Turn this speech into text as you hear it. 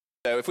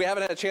So if we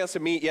haven't had a chance to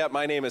meet yet,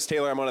 my name is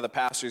Taylor. I'm one of the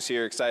pastors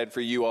here. Excited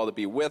for you all to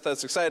be with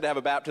us. Excited to have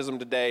a baptism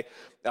today.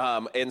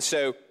 And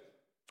so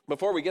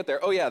before we get there,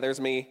 there's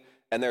me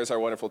and there's our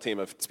wonderful team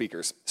of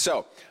speakers.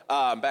 So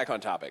back on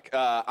topic.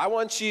 I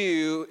want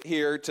you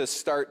here to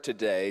start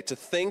today to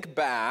think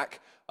back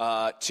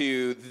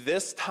to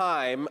this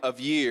time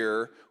of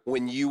year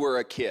when you were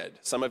a kid.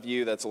 Some of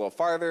you, that's a little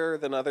farther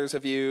than others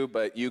of you,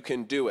 but you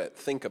can do it.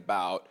 Think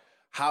about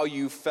how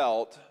you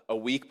felt a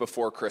week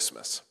before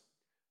Christmas.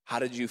 How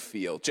did you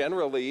feel?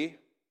 Generally,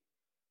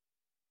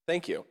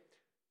 thank you.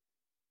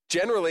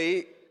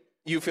 Generally,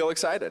 you feel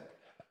excited.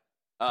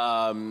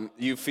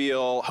 You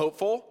feel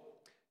hopeful.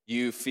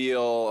 You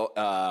feel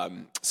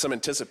some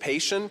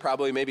anticipation,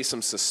 probably maybe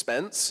some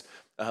suspense,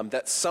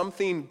 that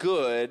something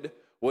good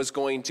was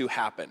going to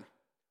happen.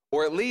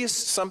 Or at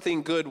least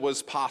something good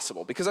was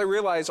possible. Because I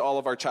realize all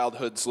of our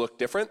childhoods look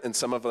different, and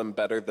some of them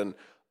better than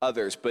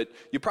others. But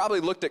you probably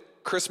looked at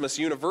Christmas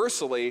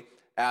universally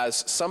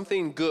as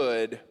something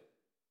good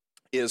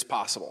is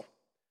possible.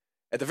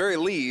 At the very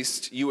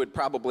least, you would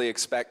probably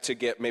expect to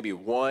get maybe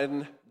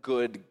one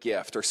good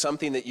gift or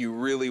something that you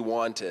really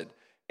wanted,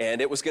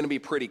 and it was going to be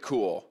pretty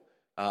cool.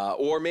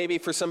 Or maybe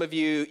for some of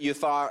you, you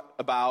thought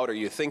about or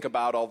you think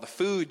about all the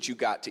food you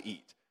got to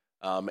eat,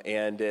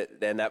 and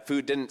that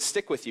food didn't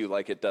stick with you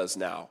like it does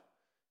now.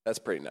 That's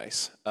pretty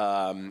nice.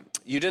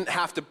 You didn't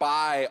have to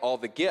buy all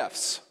the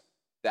gifts.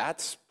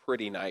 That's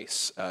pretty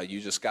nice.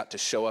 You just got to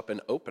show up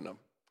and open them.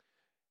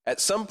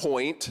 At some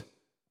point,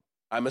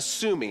 I'm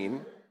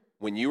assuming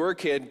when you were a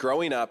kid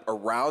growing up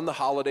around the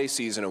holiday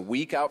season, a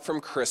week out from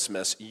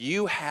Christmas,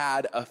 you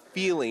had a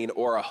feeling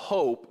or a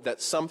hope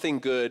that something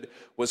good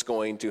was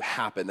going to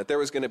happen, that there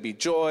was going to be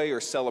joy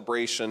or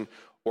celebration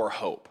or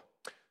hope.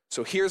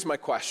 So here's my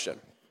question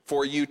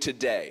for you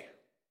today.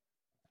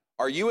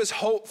 Are you as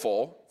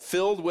hopeful,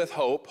 filled with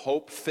hope,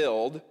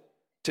 hope-filled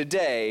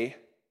today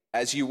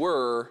as you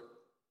were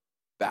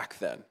back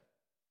then?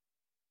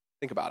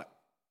 Think about it.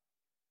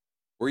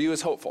 Were you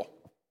as hopeful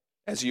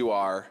as you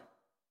are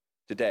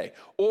today?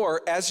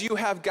 Or as you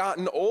have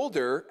gotten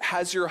older,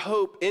 has your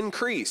hope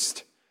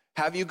increased?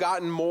 Have you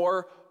gotten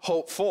more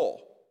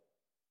hopeful?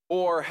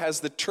 Or has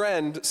the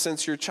trend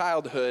since your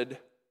childhood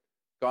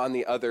gone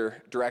the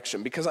other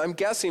direction? Because I'm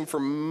guessing for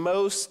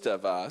most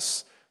of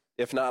us,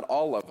 if not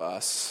all of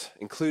us,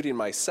 including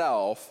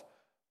myself,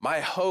 my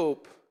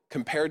hope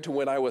compared to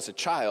when I was a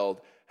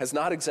child has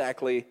not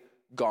exactly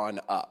gone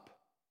up.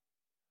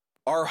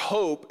 Our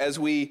hope as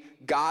we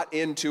got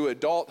into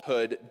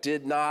adulthood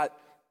did not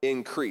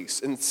increase.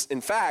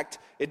 In fact,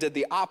 it did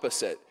the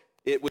opposite.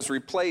 It was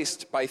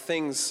replaced by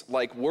things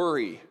like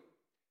worry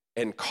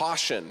and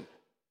caution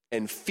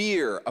and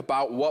fear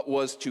about what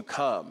was to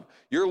come.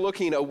 You're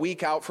looking a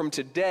week out from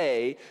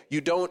today,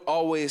 you don't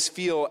always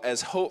feel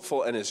as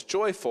hopeful and as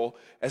joyful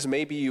as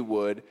maybe you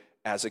would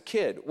as a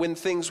kid, when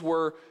things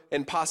were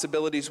and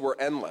possibilities were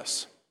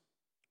endless.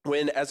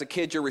 When, as a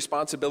kid, your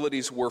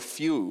responsibilities were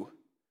few,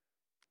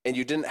 and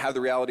you didn't have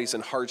the realities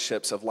and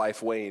hardships of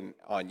life weighing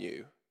on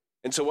you.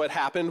 And so what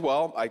happened?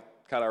 Well, I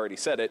kind of already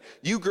said it.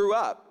 You grew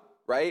up,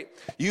 right?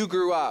 You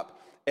grew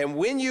up. And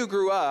when you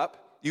grew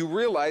up, you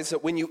realize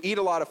that when you eat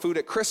a lot of food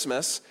at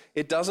Christmas,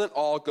 it doesn't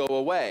all go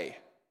away,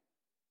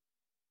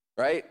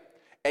 right?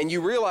 And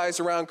you realize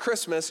around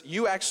Christmas,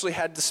 you actually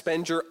had to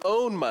spend your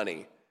own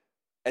money.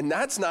 And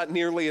that's not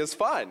nearly as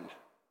fun.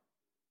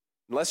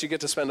 Unless you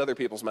get to spend other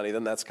people's money,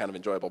 then that's kind of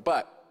enjoyable.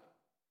 But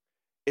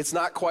it's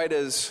not quite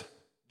as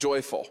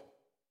joyful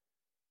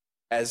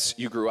as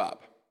you grew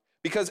up.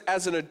 Because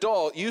as an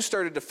adult, you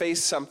started to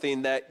face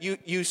something that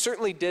you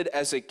certainly did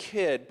as a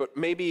kid, but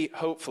maybe,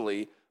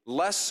 hopefully,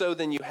 less so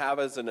than you have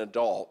as an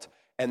adult,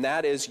 and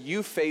that is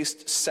you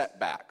faced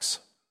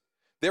setbacks.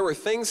 There were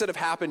things that have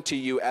happened to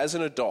you as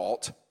an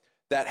adult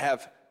that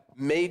have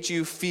made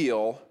you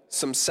feel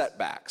some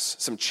setbacks,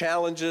 some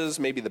challenges,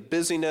 maybe the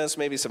busyness,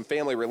 maybe some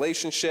family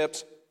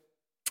relationships,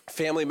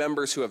 family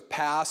members who have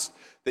passed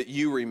that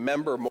you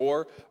remember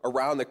more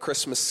around the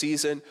Christmas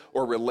season,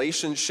 or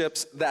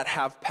relationships that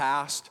have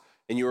passed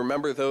and you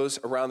remember those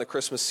around the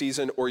Christmas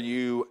season, or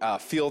you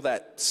feel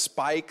that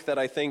spike that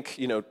I think,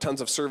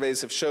 tons of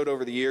surveys have showed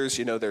over the years,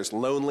 there's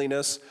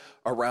loneliness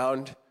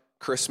around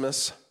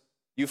Christmas.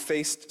 You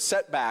faced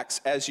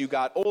setbacks as you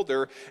got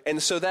older,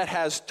 and so that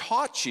has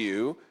taught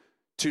you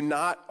to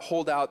not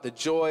hold out the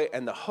joy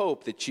and the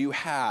hope that you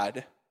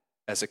had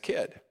as a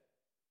kid.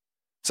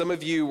 Some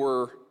of you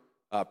were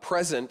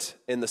present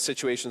in the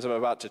situations I'm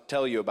about to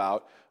tell you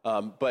about,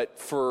 but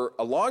for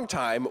a long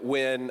time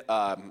when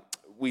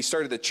we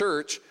started the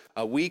church,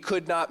 we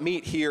could not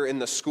meet here in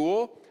the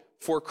school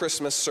for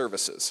Christmas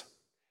services.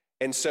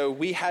 And so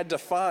we had to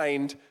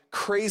find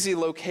crazy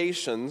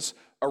locations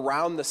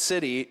around the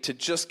city to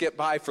just get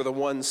by for the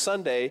one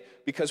Sunday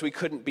because we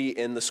couldn't be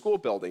in the school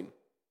building.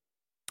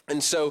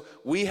 And so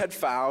we had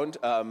found,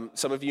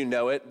 some of you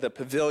know it, the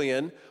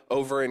pavilion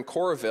over in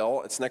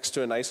Coralville. It's next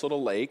to a nice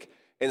little lake.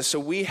 And so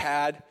we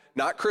had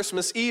not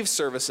Christmas Eve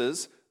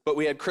services, but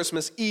we had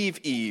Christmas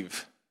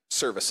Eve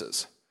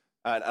services.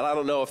 And I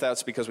don't know if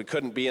that's because we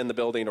couldn't be in the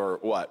building or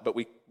what, but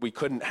we we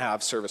couldn't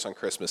have service on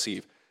Christmas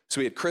Eve. So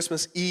we had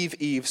Christmas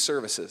Eve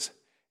services.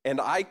 And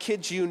I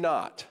kid you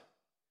not,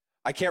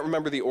 I can't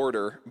remember the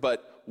order,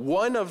 but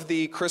one of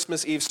the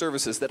Christmas Eve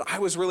services that I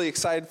was really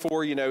excited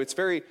for,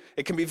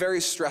 it can be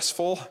very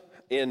stressful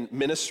in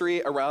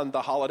ministry around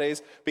the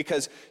holidays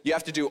because you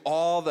have to do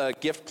all the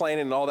gift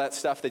planning and all that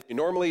stuff that you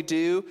normally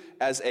do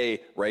as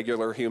a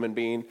regular human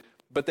being.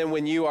 But then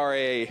when you are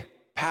a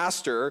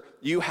pastor,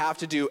 you have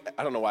to do,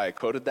 I don't know why I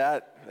quoted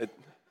that.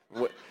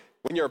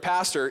 When you're a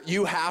pastor,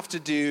 you have to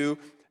do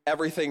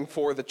everything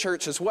for the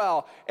church as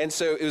well. And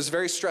so it was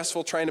very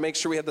stressful trying to make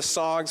sure we had the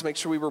songs, make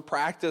sure we were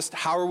practiced.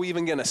 How are we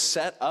even going to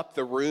set up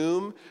the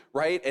room,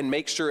 right? And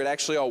make sure it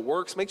actually all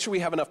works. Make sure we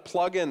have enough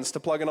plugins to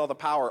plug in all the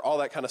power, all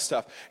that kind of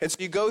stuff. And so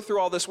you go through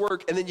all this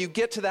work, and then you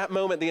get to that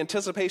moment, the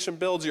anticipation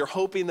builds, you're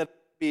hoping that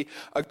it'll be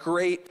a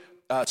great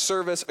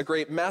service, a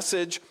great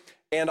message.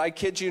 And I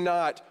kid you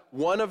not,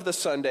 one of the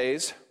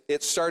Sundays,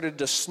 it started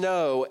to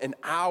snow an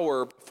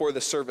hour before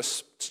the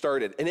service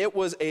started. And it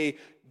was a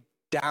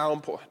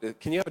downpour.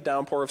 Can you have a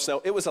downpour of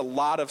snow? It was a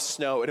lot of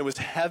snow, and it was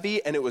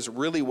heavy, and it was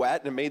really wet,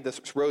 and it made the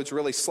roads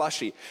really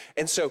slushy.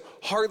 And so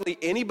hardly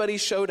anybody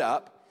showed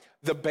up.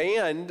 The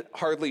band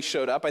hardly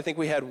showed up. I think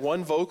we had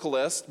one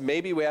vocalist.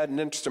 Maybe we had an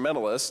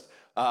instrumentalist.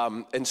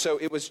 And so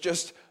it was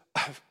just,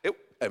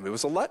 it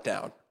was a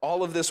letdown.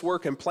 All of this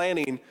work and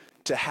planning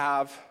to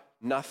have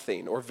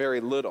nothing or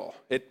very little.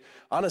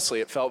 Honestly,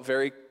 it felt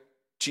very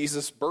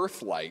Jesus'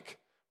 birth-like.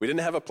 We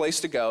didn't have a place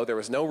to go. There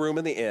was no room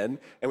in the inn,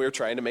 and we were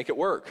trying to make it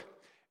work.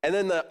 And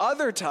then the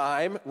other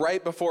time,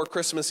 right before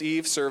Christmas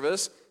Eve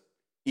service,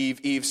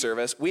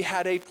 we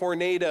had a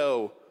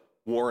tornado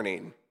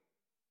warning.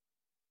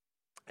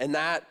 And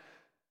that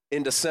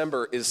in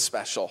December is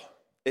special.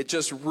 It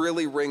just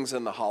really rings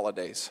in the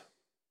holidays.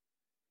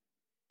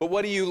 But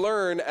what do you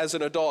learn as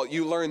an adult?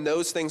 You learn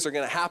those things are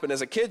going to happen.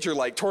 As a kid, you're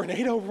like,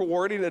 tornado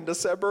warning in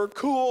December?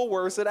 Cool,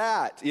 where's it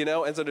at?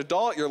 As an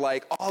adult, you're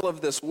like, all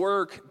of this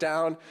work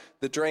down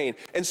the drain.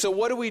 And so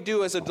what do we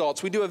do as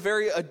adults? We do a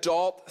very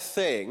adult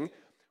thing.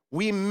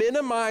 We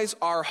minimize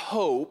our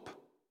hope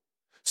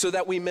so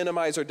that we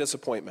minimize our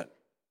disappointment.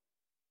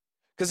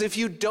 Because if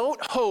you don't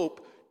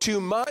hope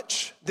too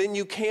much, then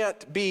you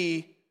can't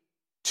be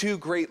too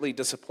greatly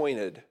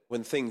disappointed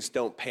when things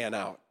don't pan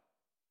out.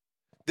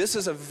 This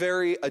is a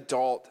very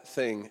adult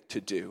thing to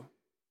do.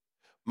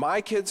 My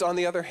kids, on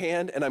the other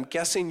hand, and I'm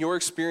guessing your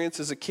experience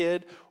as a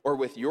kid or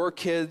with your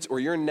kids or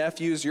your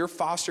nephews, your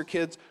foster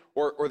kids,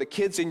 or the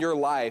kids in your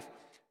life,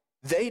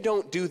 they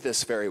don't do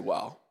this very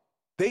well.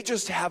 They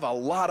just have a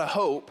lot of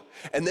hope,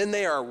 and then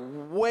they are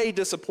way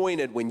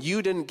disappointed when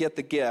you didn't get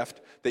the gift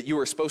that you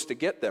were supposed to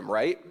get them,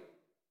 right?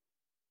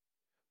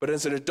 But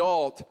as an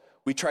adult,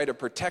 we try to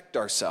protect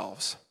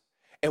ourselves.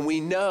 And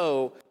we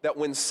know that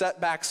when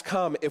setbacks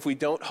come, if we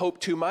don't hope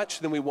too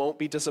much, then we won't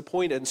be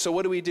disappointed. And so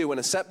what do? When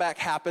a setback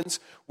happens,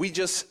 we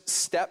just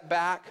step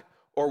back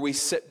or we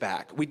sit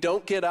back. We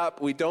don't get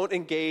up, we don't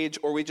engage,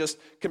 or we just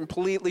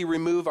completely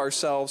remove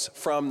ourselves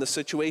from the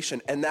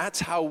situation. And that's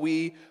how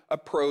we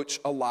approach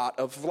a lot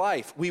of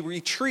life. We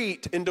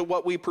retreat into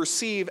what we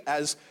perceive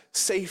as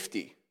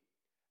safety,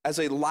 as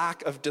a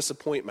lack of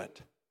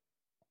disappointment.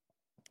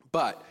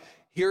 But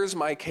here's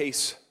my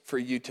case for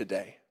you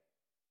today.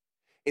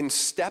 In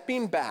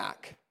stepping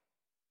back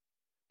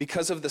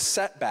because of the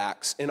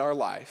setbacks in our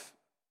life,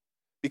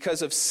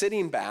 because of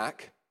sitting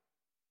back,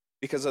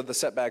 because of the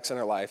setbacks in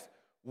our life,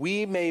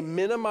 we may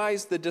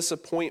minimize the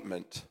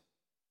disappointment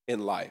in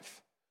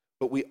life,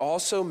 but we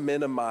also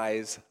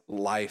minimize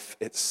life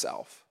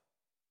itself.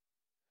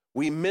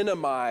 We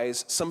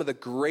minimize some of the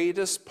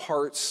greatest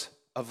parts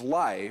of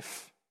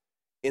life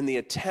in the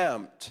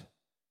attempt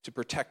to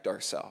protect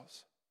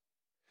ourselves.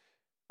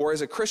 Or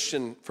as a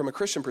Christian, from a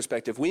Christian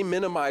perspective, we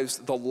minimize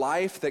the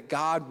life that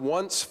God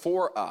wants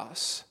for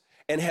us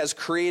and has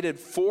created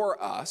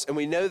for us. And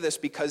we know this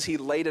because he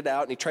laid it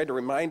out and he tried to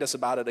remind us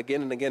about it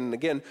again and again and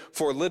again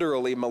for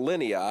literally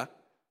millennia.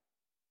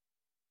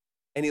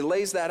 And he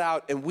lays that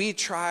out, and we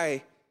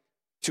try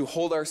to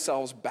hold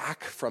ourselves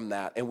back from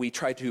that, and we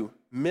try to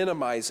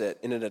minimize it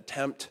in an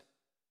attempt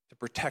to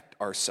protect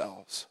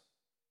ourselves.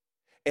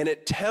 And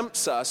it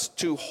tempts us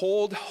to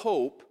hold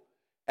hope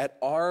at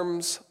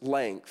arm's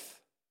length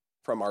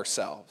from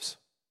ourselves.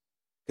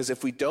 Because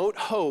if we don't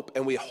hope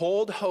and we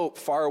hold hope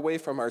far away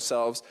from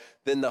ourselves,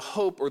 then the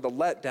hope or the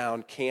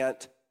letdown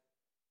can't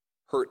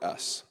hurt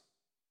us.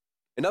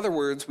 In other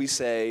words, we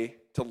say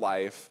to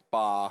life,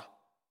 bah,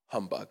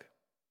 humbug.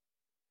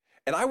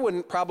 And I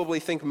wouldn't probably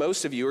think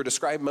most of you or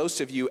describe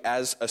most of you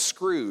as a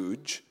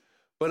Scrooge,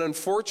 but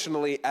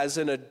unfortunately, as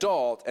an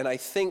adult, and I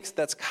think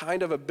that's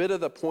kind of a bit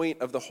of the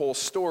point of the whole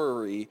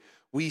story,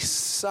 we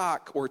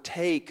suck or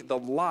take the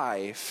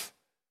life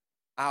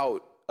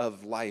out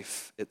of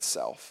life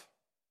itself.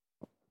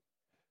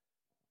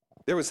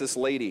 There was this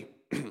lady,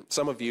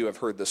 some of you have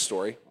heard this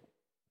story.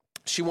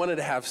 She wanted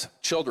to have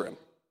children,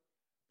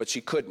 but she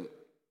couldn't.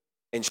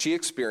 And she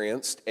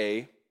experienced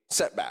a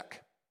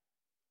setback.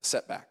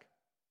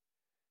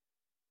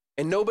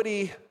 And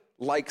nobody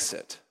likes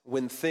it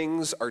when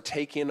things are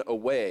taken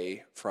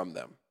away from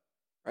them,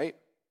 right?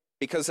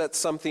 because that's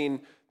something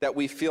that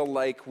we feel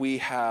like we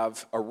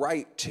have a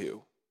right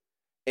to.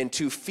 And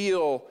to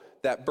feel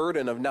that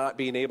burden of not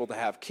being able to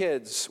have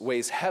kids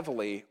weighs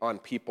heavily on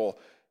people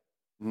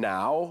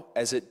now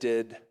as it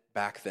did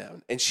back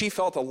then. And she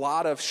felt a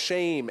lot of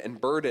shame and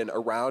burden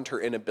around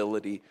her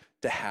inability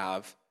to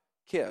have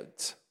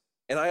kids.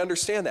 And I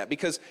understand that,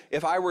 because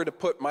if I were to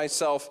put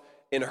myself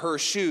in her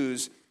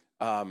shoes,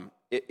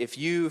 if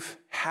you've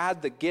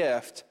had the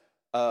gift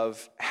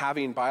of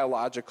having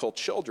biological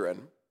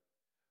children,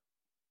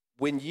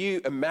 when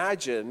you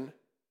imagine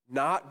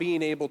not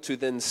being able to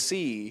then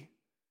see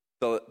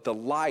the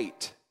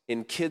light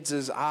in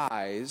kids'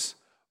 eyes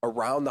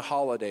around the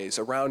holidays,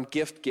 around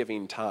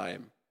gift-giving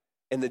time,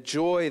 and the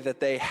joy that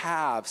they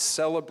have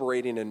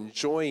celebrating and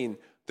enjoying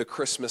the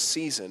Christmas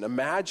season.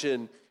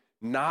 Imagine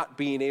not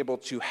being able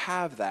to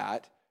have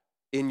that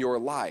in your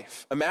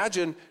life.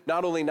 Imagine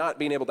not only not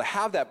being able to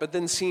have that, but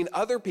then seeing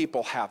other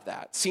people have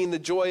that, seeing the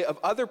joy of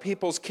other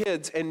people's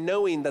kids and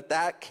knowing that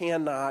that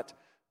cannot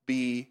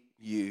be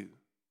you.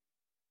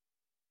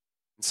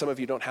 And some of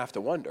you don't have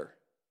to wonder.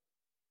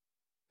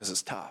 This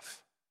is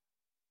tough.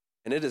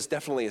 And it is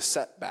definitely a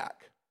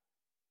setback.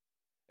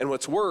 And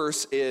what's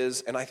worse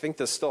is, and I think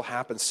this still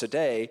happens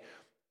today,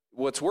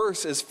 what's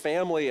worse is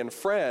family and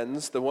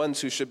friends, the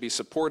ones who should be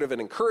supportive and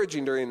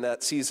encouraging during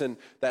that season,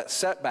 that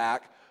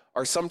setback,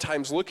 are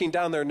sometimes looking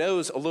down their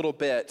nose a little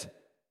bit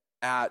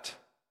at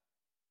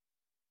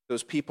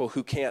those people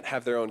who can't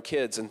have their own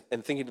kids and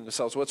thinking to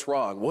themselves, what's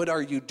wrong? What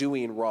are you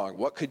doing wrong?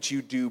 What could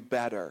you do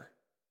better?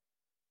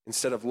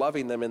 Instead of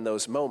loving them in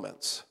those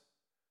moments.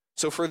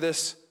 So for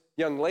this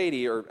young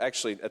lady, or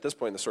actually at this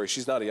point in the story,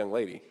 she's not a young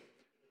lady,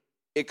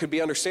 it could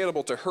be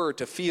understandable to her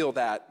to feel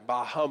that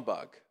bah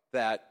humbug,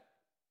 that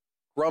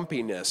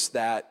grumpiness,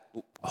 that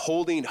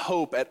holding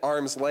hope at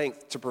arm's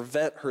length to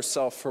prevent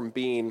herself from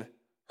being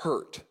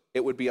hurt.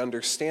 It would be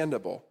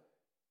understandable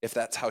if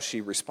that's how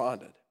she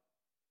responded.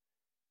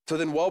 So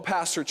then, well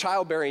past her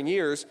childbearing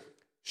years,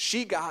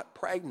 she got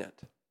pregnant.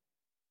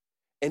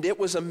 And it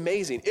was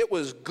amazing. It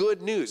was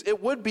good news.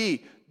 It would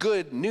be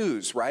good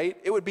news, right?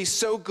 It would be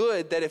so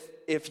good that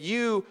if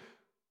you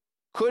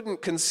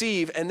couldn't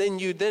conceive and then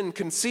you then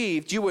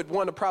conceived, you would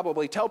want to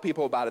probably tell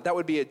people about it. That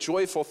would be a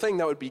joyful thing.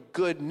 That would be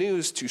good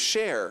news to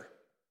share,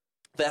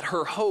 that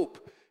her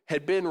hope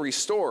had been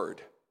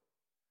restored.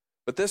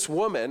 But this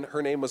woman,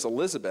 her name was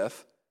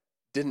Elizabeth,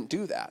 didn't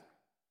do that.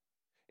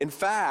 In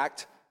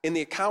fact, in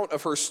the account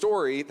of her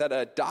story that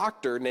a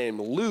doctor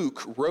named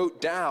Luke wrote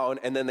down,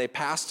 and then they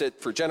passed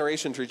it for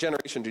generation to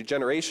generation to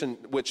generation,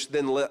 which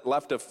then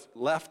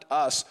left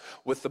us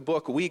with the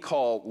book we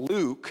call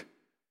Luke,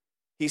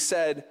 he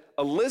said,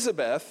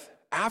 Elizabeth,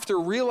 after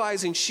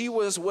realizing she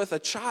was with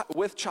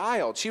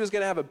child, she was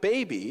going to have a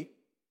baby,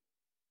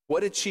 what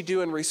did she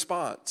do in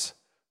response?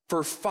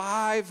 For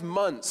 5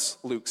 months,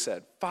 Luke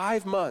said,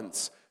 5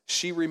 months,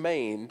 she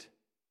remained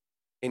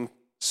in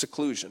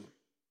seclusion.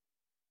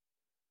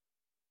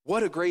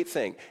 What a great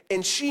thing.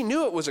 And she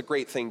knew it was a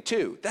great thing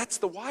too. That's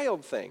the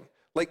wild thing.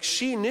 Like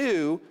she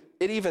knew,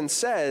 it even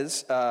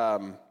says,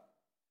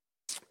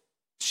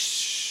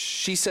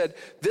 she said,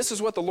 this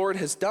is what the Lord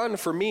has done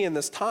for me in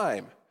this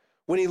time,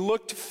 when he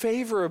looked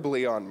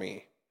favorably on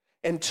me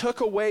and took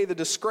away the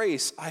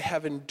disgrace I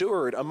have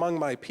endured among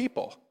my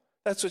people.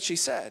 That's what she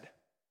said.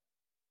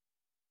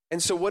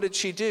 And so what did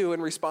she do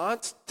in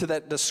response to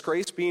that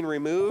disgrace being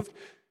removed?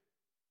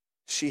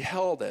 She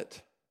held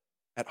it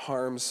at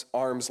arm's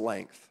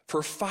length.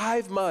 For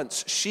 5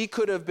 months, she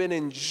could have been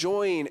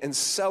enjoying and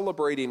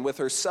celebrating with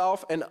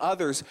herself and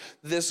others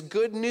this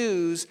good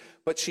news,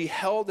 but she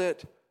held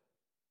it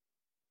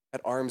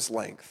at arm's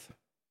length.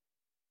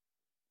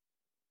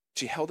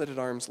 She held it at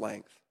arm's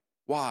length.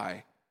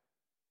 Why?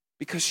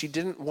 Because she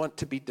didn't want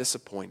to be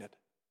disappointed.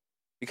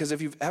 Because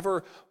if you've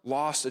ever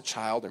lost a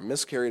child or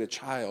miscarried a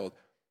child,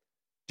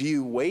 do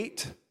you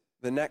wait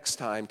the next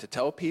time to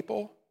tell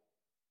people?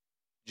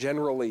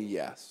 Generally,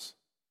 yes.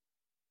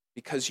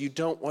 Because you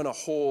don't want to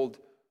hold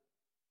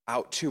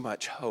out too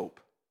much hope.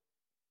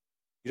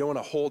 You don't want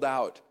to hold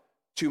out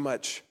too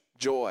much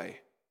joy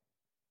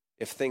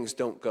if things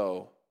don't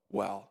go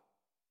well.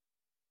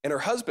 And her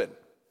husband,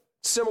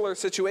 similar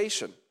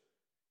situation.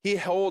 He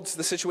holds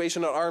the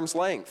situation at arm's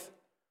length,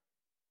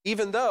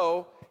 even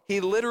though he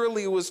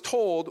literally was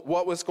told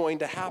what was going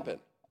to happen.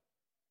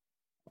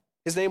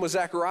 His name was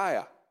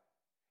Zechariah.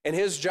 And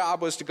his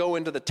job was to go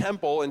into the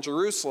temple in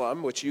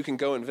Jerusalem, which you can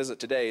go and visit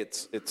today.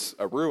 It's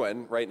a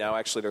ruin right now.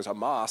 Actually, there's a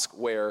mosque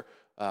where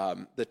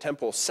the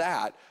temple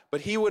sat.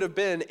 But he would have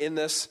been in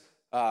this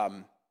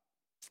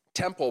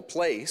temple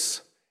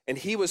place, and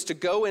he was to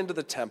go into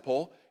the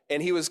temple,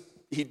 and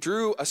he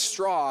drew a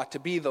straw to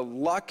be the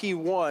lucky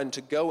one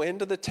to go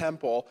into the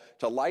temple,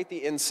 to light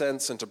the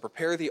incense and to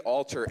prepare the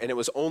altar, and it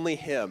was only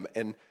him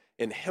and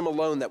him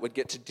alone that would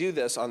get to do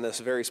this on this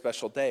very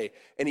special day.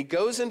 And he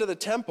goes into the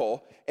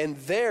temple, and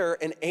there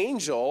an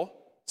angel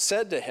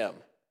said to him,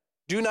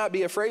 "Do not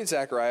be afraid,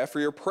 Zechariah,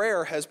 for your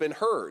prayer has been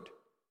heard.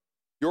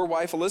 Your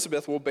wife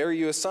Elizabeth will bear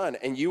you a son,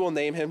 and you will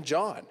name him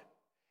John.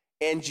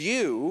 And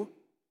you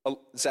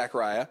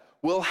Zechariah,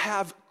 will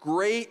have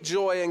great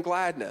joy and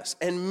gladness,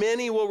 and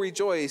many will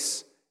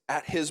rejoice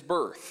at his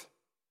birth.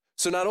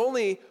 So not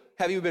only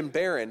have you been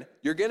barren,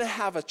 you're going to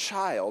have a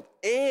child,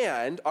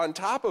 and on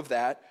top of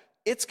that,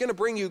 it's going to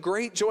bring you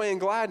great joy and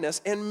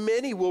gladness, and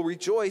many will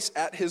rejoice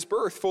at his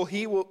birth, for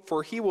he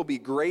will be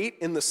great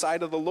in the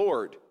sight of the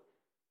Lord.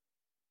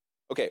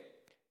 Okay,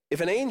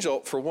 if an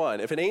angel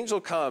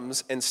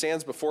comes and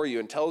stands before you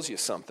and tells you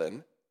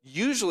something,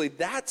 usually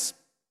that's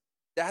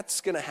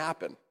going to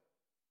happen,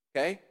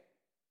 okay?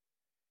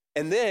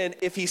 And then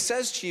if he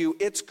says to you,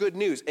 it's good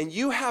news, and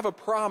you have a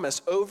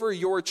promise over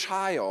your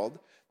child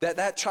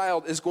that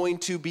child is going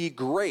to be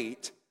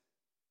great,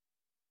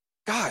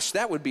 gosh,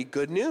 that would be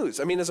good news.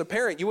 I mean, as a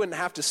parent, you wouldn't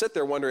have to sit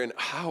there wondering,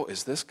 how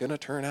is this going to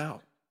turn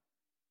out?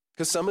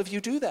 Because some of you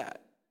do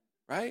that,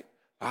 right?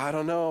 I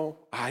don't know.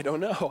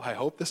 I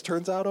hope this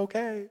turns out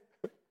okay.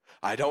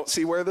 I don't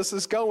see where this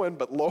is going,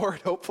 but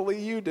Lord, hopefully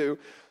you do.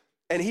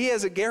 And he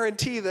has a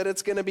guarantee that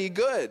it's going to be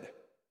good,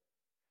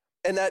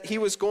 and that he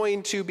was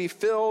going to be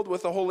filled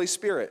with the Holy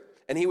Spirit,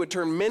 and he would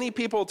turn many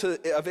people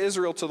of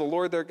Israel to the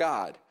Lord their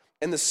God.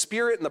 And the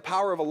spirit and the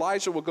power of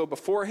Elijah will go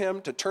before him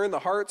to turn the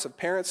hearts of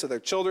parents to their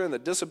children, the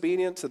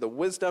disobedient to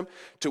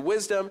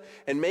wisdom,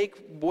 and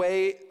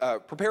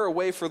prepare a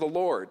way for the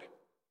Lord.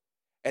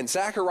 And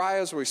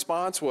Zechariah's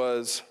response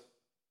was,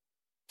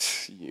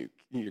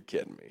 you're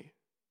kidding me.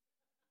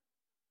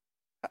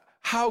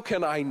 How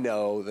can I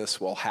know this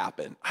will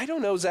happen? I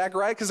don't know,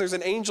 Zechariah, because there's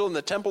an angel in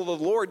the temple of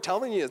the Lord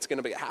telling you it's going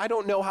to be. I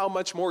don't know how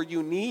much more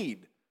you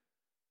need.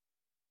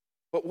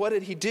 But what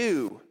did he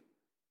do?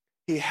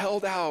 He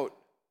held out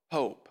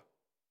hope.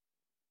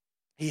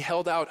 He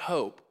held out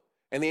hope.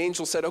 And the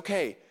angel said,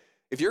 okay,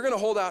 if you're going to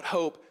hold out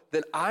hope,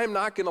 then I'm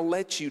not going to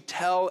let you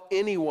tell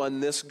anyone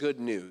this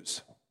good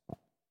news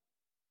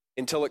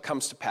until it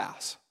comes to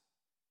pass.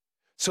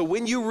 So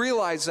when you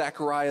realize,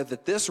 Zechariah,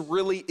 that this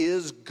really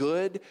is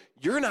good,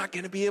 you're not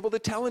going to be able to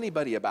tell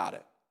anybody about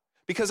it.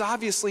 Because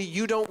obviously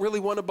you don't really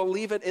want to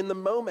believe it in the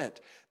moment.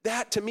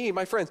 That, to me,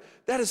 my friends,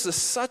 that is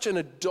such an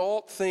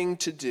adult thing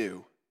to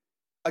do.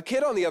 A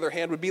kid, on the other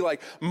hand, would be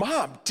like,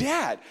 Mom,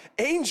 Dad,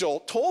 Angel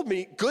told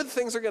me good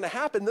things are going to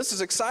happen. This is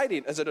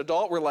exciting. As an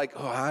adult, we're like,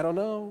 oh, I don't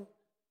know.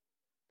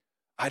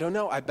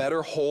 I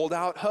better hold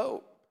out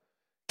hope.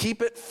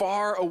 Keep it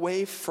far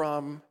away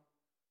from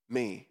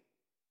me.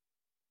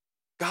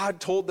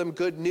 God told them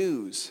good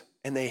news,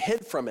 and they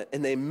hid from it,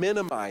 and they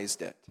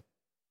minimized it.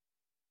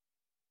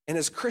 And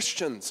as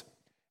Christians,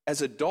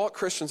 as adult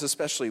Christians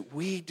especially,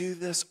 we do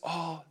this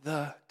all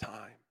the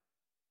time.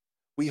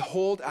 We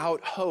hold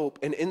out hope,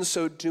 and in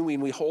so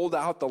doing, we hold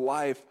out the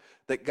life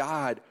that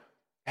God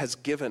has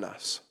given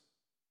us.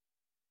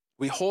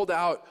 We hold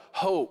out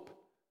hope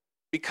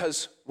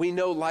because we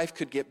know life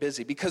could get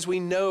busy, because we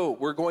know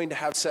we're going to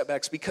have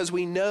setbacks, because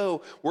we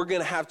know we're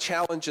going to have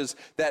challenges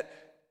that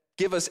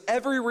give us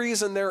every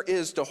reason there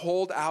is to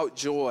hold out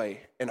joy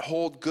and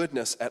hold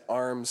goodness at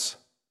arm's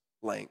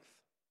length.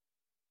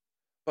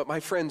 But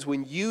my friends,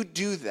 when you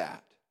do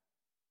that,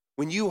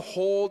 when you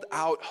hold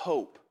out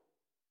hope,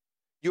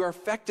 you are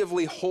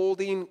effectively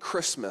holding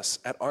Christmas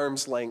at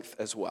arm's length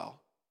as well.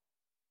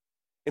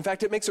 In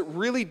fact, it makes it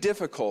really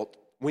difficult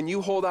when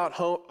you hold out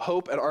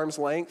hope at arm's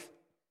length.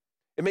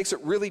 It makes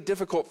it really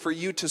difficult for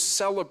you to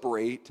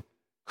celebrate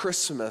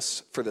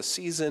Christmas for the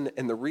season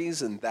and the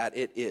reason that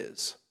it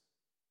is.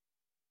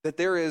 That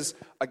there is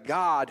a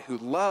God who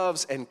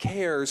loves and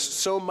cares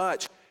so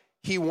much,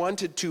 he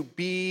wanted to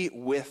be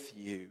with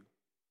you.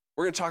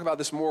 We're going to talk about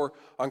this more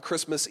on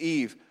Christmas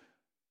Eve,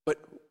 but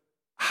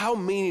how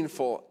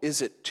meaningful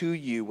is it to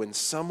you when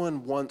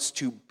someone wants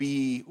to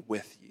be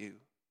with you,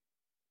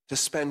 to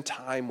spend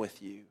time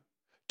with you,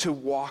 to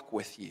walk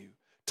with you,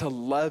 to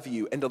love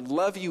you, and to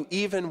love you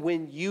even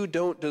when you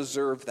don't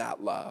deserve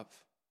that love?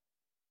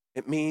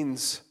 It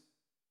means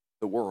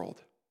the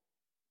world.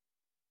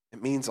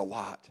 It means a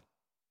lot.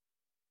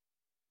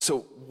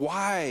 So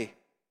why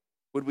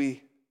would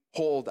we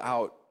hold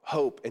out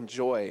hope and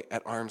joy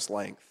at arm's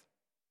length?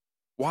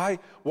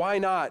 Why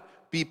not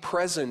be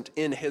present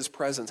in his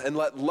presence and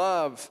let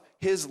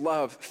his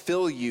love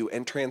fill you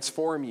and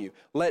transform you?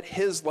 Let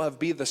his love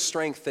be the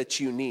strength that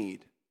you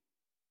need.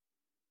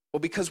 Well,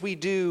 because we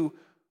do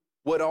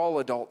what all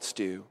adults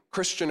do,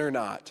 Christian or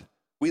not.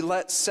 We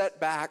let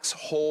setbacks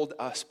hold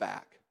us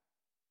back.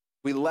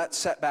 We let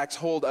setbacks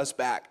hold us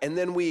back. And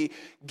then we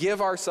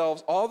give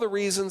ourselves all the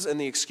reasons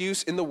and the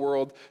excuse in the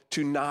world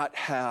to not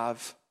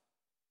have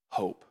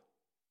hope,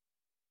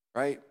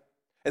 right?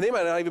 And they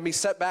might not even be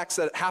setbacks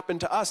that happen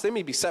to us. They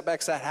may be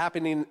setbacks that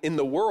happen in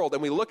the world.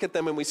 And we look at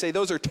them and we say,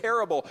 those are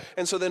terrible.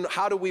 And so then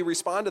how do we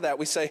respond to that?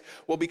 We say,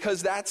 well,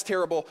 because that's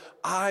terrible,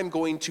 I'm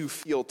going to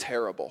feel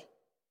terrible.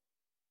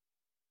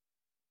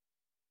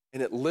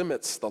 And it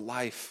limits the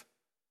life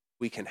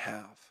we can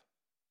have.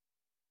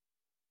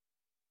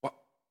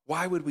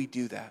 Why would we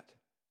do that?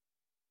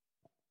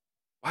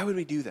 Why would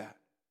we do that?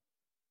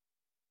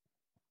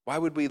 Why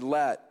would we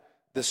let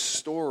the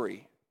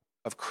story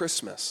of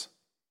Christmas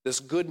this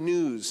good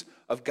news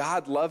of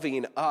God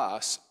loving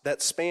us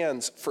that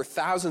spans for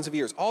thousands of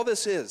years. All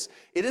this is,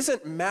 it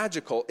isn't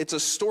magical. It's a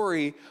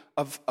story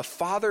of a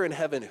Father in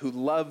heaven who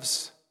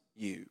loves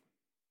you,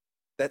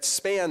 that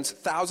spans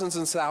thousands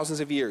and thousands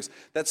of years,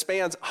 that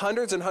spans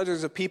hundreds and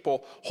hundreds of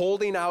people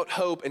holding out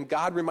hope and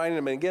God reminding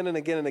them again and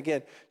again and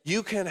again,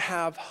 you can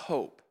have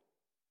hope.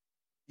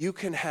 You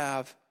can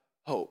have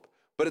hope.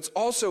 But it's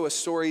also a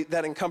story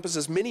that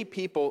encompasses many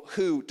people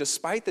who,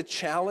 despite the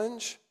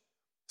challenge,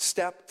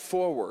 step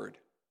forward.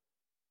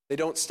 They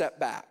don't step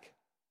back.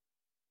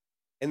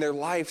 And their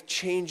life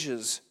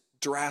changes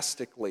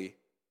drastically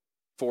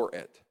for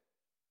it.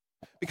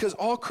 Because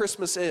all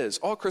Christmas is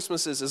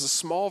a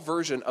small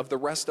version of the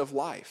rest of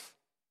life.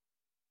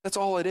 That's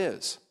all it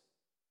is.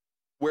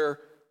 Where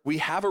we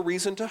have a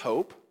reason to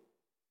hope,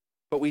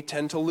 but we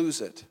tend to lose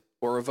it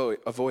or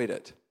avoid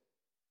it.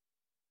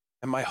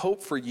 And my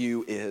hope for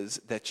you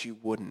is that you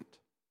wouldn't.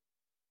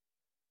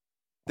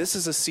 This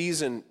is a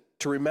season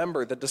to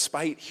remember that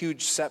despite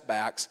huge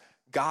setbacks,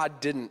 God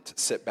didn't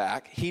sit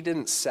back. He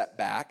didn't set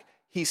back.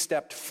 He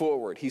stepped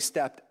forward. He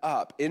stepped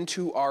up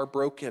into our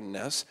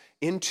brokenness,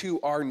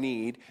 into our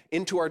need,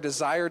 into our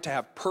desire to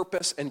have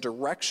purpose and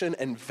direction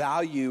and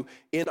value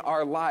in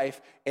our life.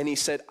 And he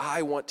said,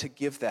 I want to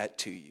give that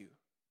to you.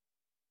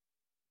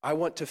 I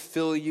want to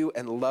fill you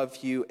and love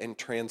you and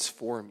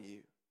transform you.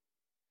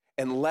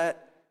 And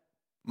let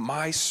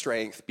my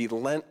strength be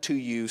lent to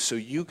you so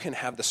you can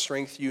have the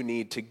strength you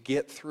need to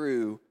get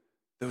through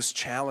those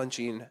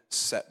challenging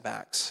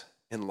setbacks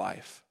in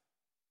life.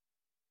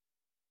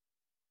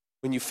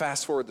 When you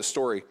fast forward the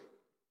story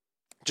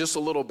just a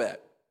little bit,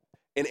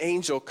 an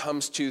angel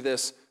comes to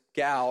this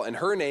gal, and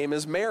her name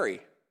is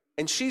Mary,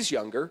 and she's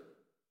younger.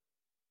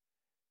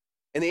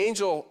 And the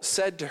angel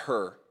said to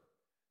her,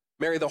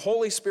 Mary, the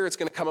Holy Spirit's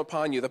going to come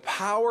upon you. The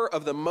power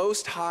of the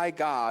Most High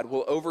God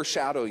will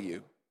overshadow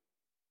you.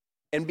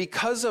 And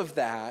because of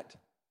that,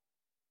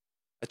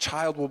 a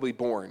child will be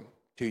born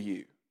to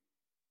you,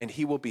 and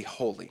he will be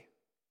holy.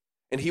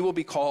 And he will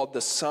be called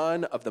the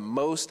Son of the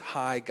Most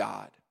High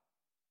God.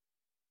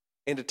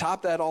 And to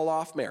top that all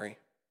off, Mary,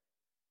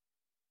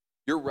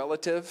 your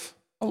relative,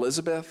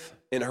 Elizabeth,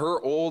 in her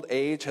old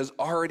age, has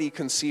already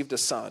conceived a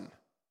son.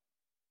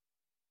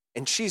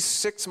 And she's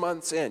 6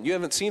 months in. You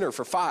haven't seen her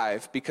for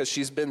 5 because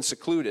she's been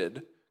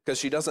secluded, because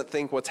she doesn't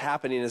think what's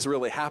happening is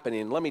really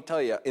happening. And let me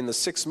tell you, in the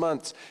 6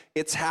 months,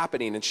 it's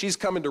happening. And she's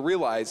coming to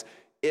realize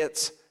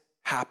it's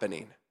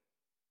happening.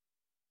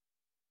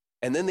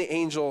 And then the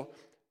angel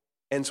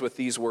ends with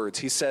these words.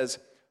 He says,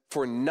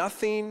 for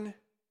nothing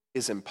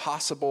is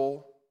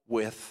impossible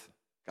with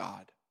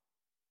God.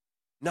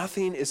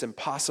 Nothing is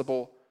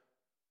impossible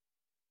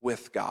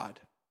with God.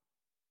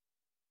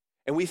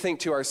 And we think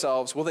to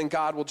ourselves, well, then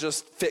God will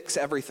just fix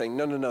everything.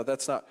 No,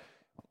 that's not.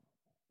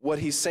 What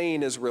he's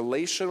saying is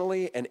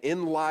relationally and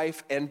in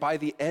life and by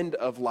the end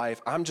of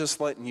life, I'm just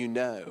letting you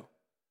know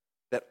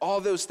that all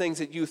those things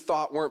that you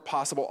thought weren't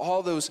possible,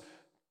 all those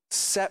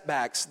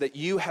setbacks that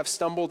you have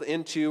stumbled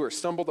into or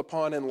stumbled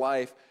upon in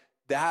life,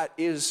 that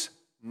is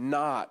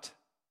not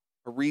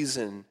a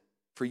reason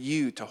for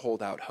you to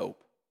hold out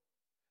hope.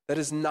 That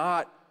is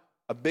not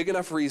a big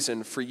enough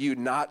reason for you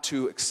not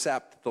to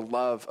accept the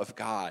love of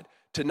God,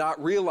 to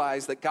not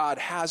realize that God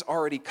has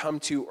already come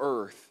to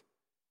earth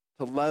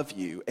to love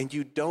you, and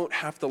you don't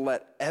have to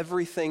let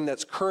everything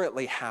that's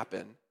currently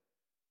happened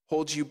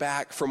hold you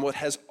back from what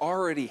has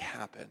already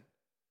happened,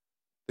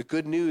 the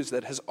good news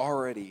that has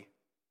already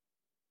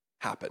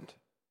happened.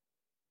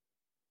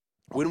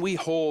 When we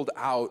hold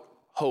out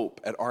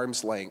hope at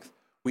arm's length,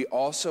 we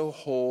also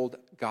hold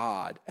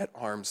God at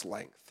arm's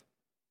length.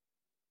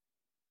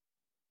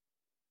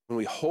 When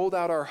we hold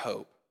out our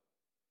hope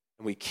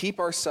and we keep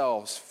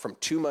ourselves from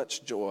too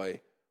much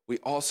joy, we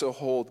also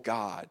hold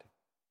God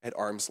at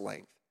arm's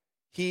length.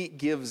 He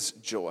gives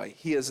joy.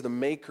 He is the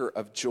maker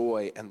of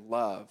joy and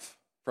love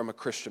from a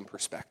Christian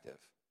perspective.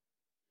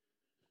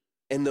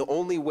 And the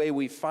only way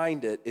we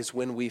find it is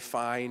when we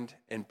find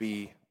and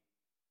be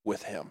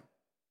with him.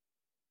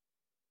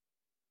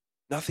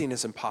 Nothing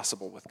is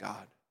impossible with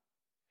God.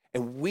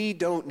 And we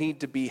don't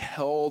need to be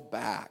held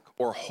back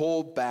or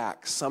hold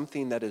back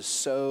something that is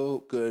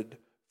so good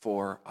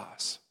for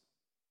us.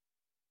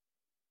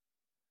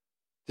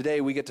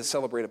 Today we get to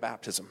celebrate a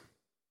baptism.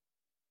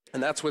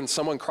 And that's when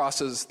someone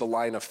crosses the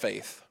line of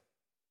faith.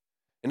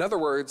 In other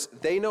words,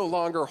 they no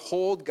longer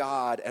hold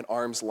God at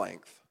arm's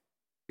length,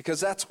 because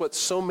that's what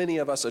so many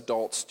of us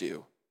adults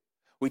do.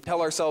 We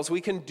tell ourselves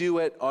we can do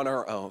it on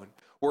our own.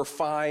 We're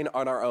fine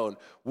on our own.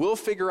 We'll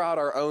figure out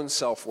our own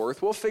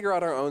self-worth. We'll figure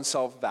out our own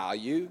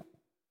self-value.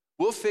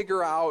 We'll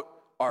figure out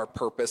our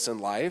purpose in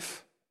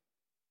life.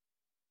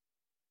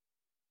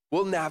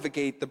 We'll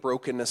navigate the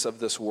brokenness of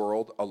this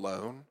world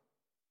alone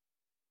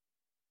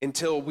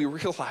until we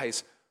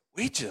realize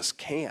we just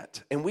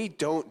can't, and we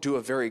don't do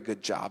a very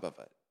good job of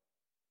it.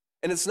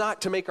 And it's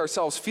not to make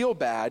ourselves feel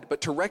bad,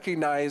 but to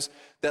recognize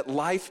that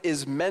life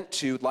is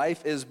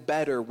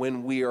better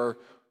when we are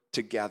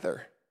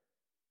together.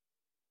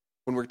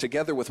 When we're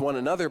together with one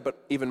another,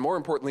 but even more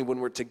importantly, when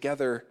we're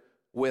together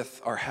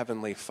with our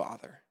Heavenly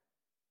Father.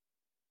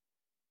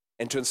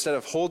 And to, instead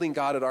of holding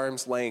God at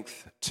arm's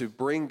length, to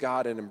bring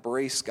God and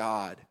embrace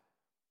God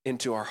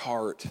into our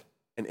heart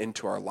and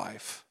into our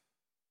life.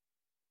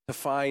 To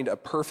find a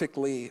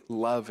perfectly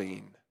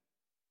loving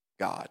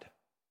God.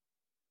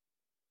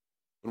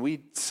 When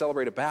we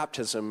celebrate a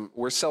baptism,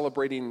 we're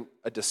celebrating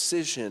a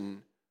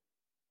decision,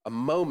 a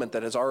moment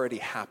that has already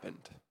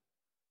happened,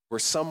 where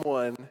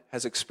someone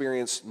has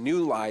experienced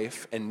new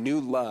life and new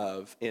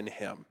love in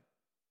him.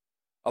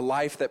 A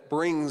life that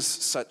brings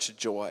such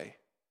joy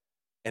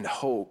and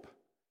hope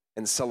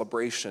and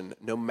celebration,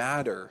 no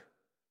matter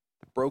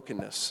the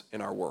brokenness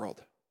in our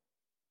world.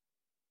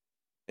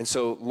 And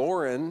so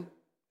Lauren,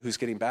 who's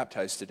getting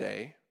baptized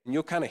today, and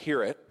you'll kind of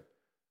hear it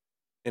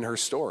in her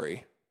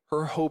story,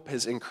 her hope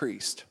has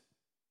increased.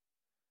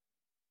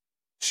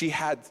 She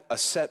had a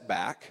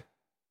setback,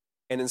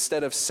 and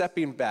instead of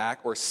stepping back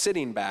or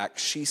sitting back,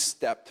 she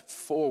stepped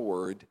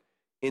forward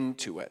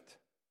into it.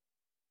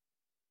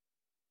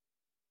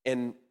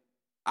 And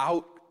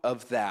out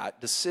of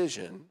that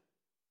decision,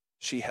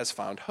 she has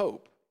found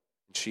hope.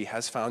 She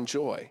has found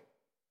joy,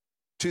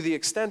 to the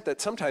extent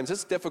that sometimes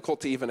it's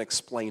difficult to even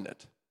explain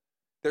it.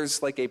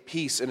 There's like a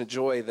peace and a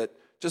joy that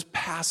just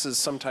passes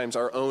sometimes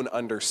our own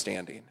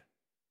understanding.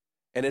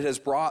 And it has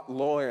brought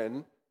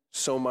Lauren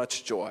so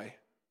much joy.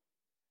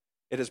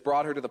 It has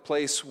brought her to the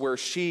place where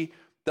she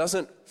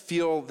doesn't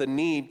feel the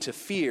need to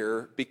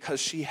fear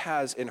because she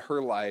has in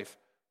her life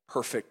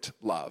perfect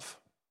love.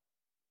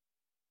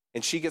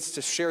 And she gets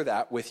to share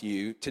that with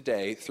you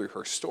today through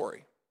her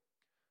story.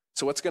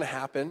 So what's going to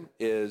happen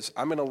is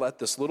I'm going to let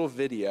this little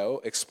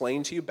video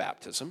explain to you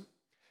baptism,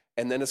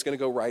 and then it's going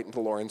to go right into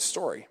Lauren's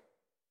story.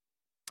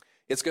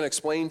 It's going to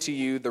explain to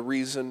you the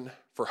reason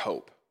for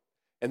hope.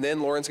 And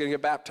then Lauren's going to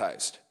get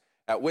baptized,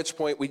 at which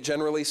point we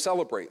generally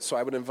celebrate. So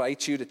I would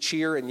invite you to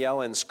cheer and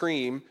yell and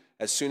scream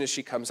as soon as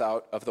she comes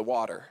out of the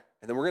water.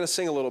 And then we're going to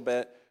sing a little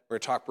bit. We're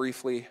going to talk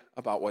briefly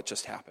about what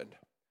just happened.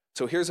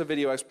 So here's a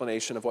video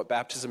explanation of what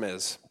baptism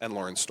is and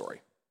Lauren's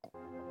story.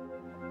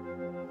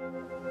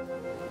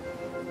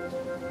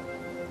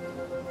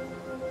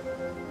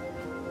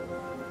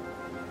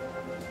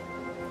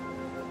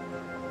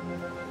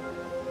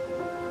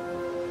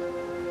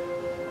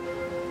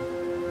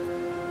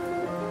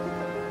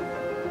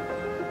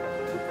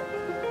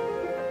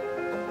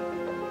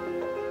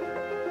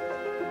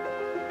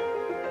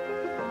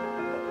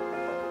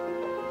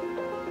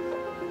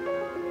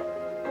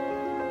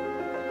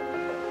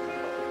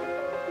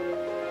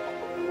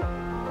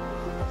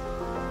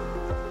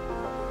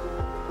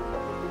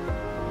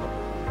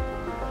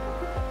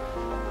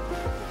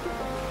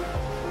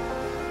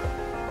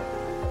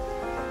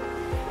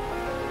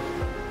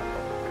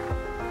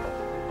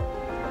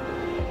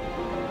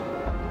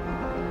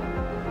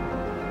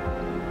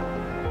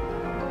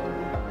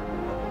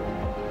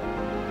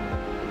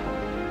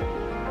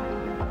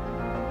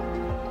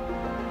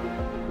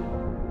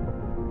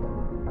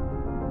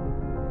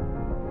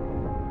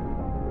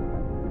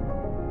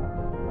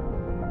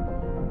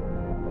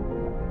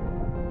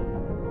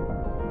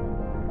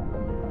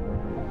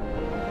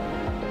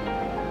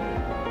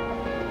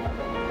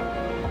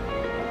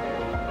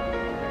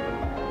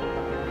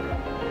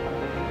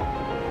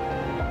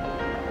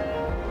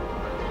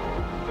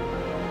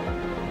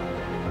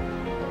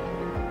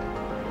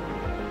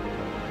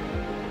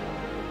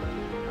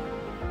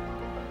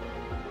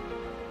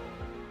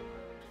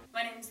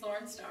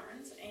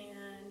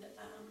 And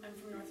I'm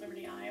from North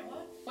Liberty,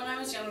 Iowa. When I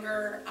was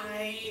younger,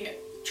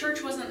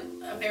 church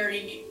wasn't a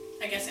very,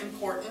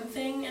 important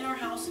thing in our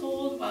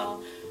household.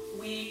 While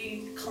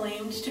we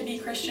claimed to be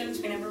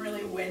Christians, we never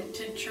really went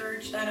to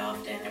church that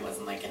often. It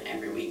wasn't like an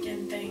every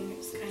weekend thing. It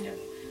was kind of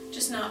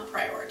just not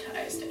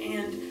prioritized.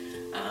 And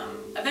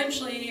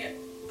eventually,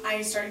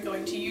 I started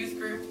going to youth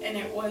group, and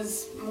it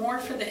was more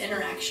for the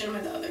interaction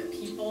with other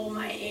people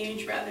my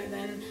age rather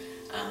than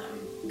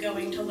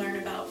going to learn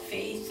about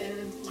faith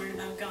and learn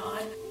about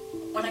God.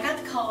 When I got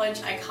to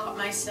college, I caught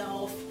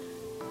myself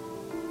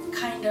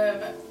kind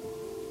of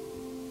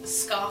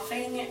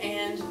scoffing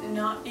and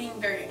not being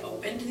very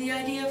open to the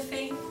idea of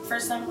faith. For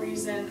some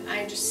reason,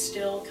 I just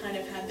still kind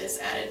of had this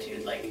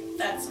attitude like,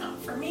 that's not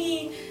for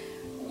me.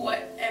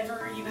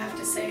 Whatever you have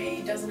to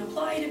say doesn't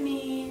apply to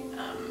me.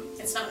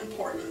 It's not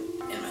important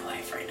in my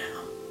life right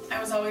now. I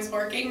was always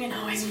working and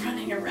always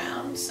running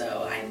around,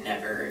 so I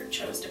never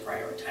chose to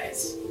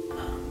prioritize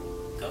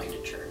going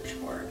to church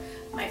or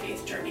my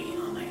faith journey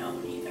on my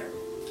own either.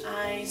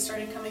 I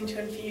started coming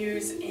to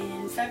Infuse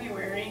in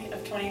February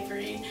of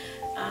 23.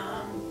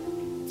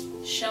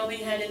 Shelby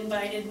had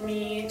invited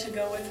me to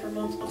go with her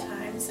multiple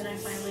times, and I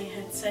finally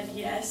had said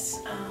yes.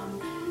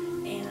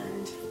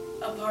 And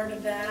a part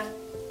of that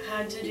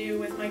had to do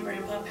with my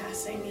grandpa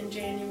passing in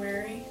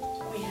January.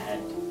 We had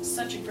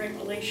such a great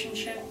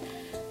relationship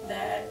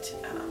that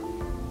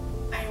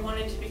I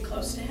wanted to be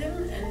close to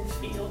him and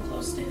feel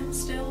close to him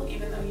still,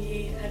 even though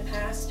he had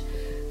passed.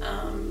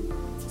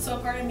 So a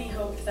part of me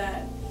hoped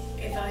that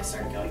if I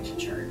started going to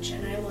church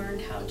and I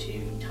learned how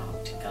to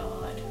talk to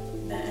God,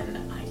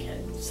 then I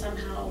could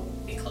somehow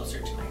be closer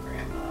to my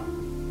grandpa.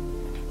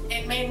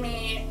 made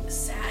me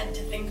sad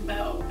to think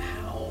about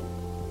how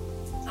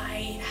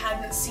I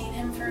hadn't seen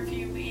him for a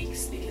few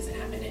weeks because it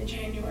happened in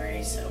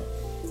January, so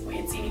we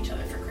had seen each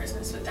other for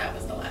Christmas, but that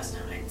was the last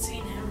time I'd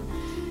seen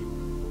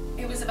him.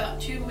 It was about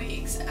 2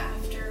 weeks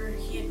after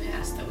he had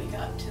passed that we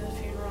got to the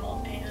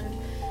funeral, and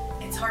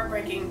it's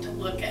heartbreaking to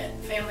look at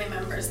family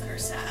members that are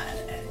sad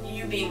and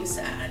you being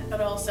sad,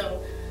 but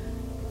also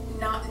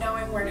not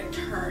knowing where to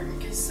turn,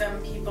 because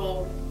some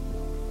people,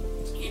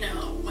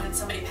 when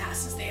somebody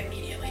passes, they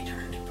immediately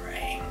turn to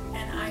praying,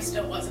 and I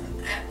still wasn't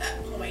at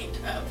that point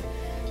of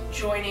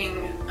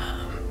joining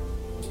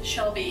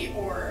Shelby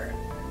or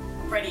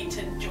ready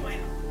to join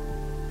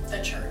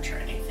the church or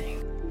anything.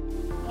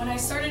 When I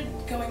started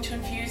going to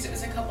Infuse, it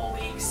was a couple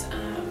weeks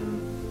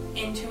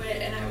into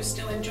it, and I was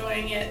still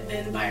enjoying it. The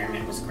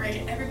environment was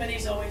great.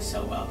 Everybody's always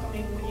so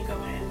welcoming when you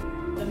go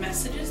in. The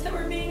messages that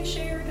were being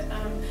shared,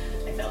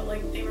 I felt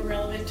like they were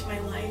relevant to my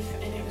life,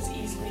 and it was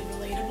easily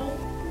relatable.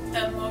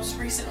 The most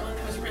recent one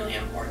that was really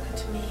important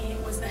to me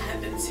was the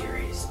Heaven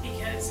series,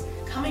 because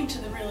coming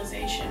to the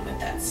realization with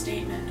that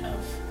statement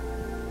of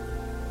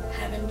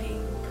heaven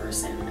being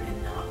person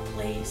and not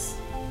place,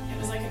 it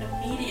was like an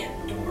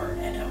immediate door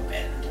had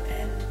opened,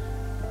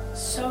 and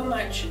so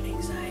much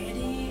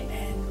anxiety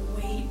and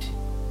weight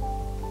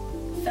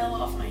fell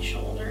off my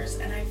shoulders,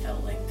 and I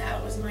felt like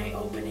that was my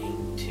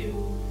opening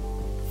to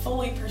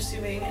fully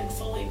pursuing and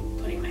fully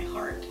putting my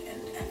heart and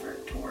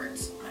effort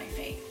towards my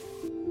faith.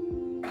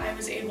 I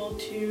was able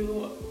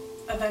to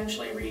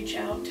eventually reach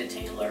out to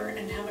Taylor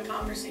and have a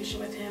conversation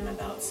with him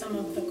about some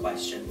of the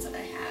questions that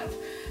I have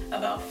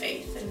about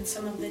faith and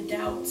some of the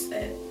doubts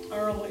that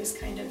are always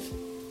kind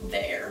of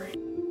there.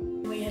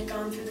 We had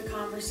gone through the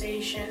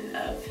conversation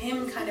of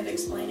him kind of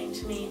explaining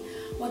to me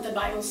what the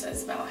Bible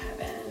says about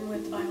heaven and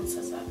what the Bible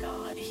says about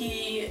God.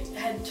 He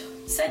had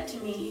said to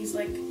me, he's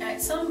like,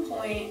 at some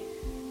point,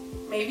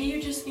 maybe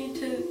you just need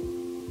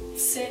to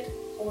sit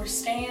or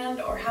stand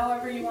or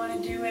however you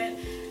want to do it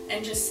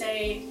and just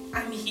say,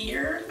 I'm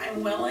here,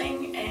 I'm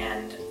willing,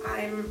 and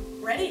I'm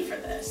ready for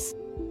this.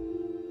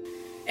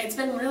 It's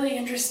been really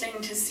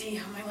interesting to see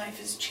how my life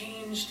has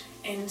changed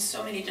in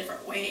so many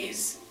different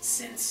ways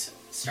since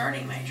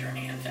starting my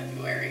journey in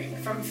February.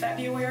 From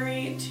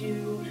February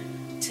to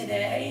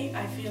today,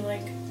 I feel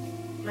like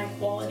my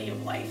quality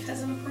of life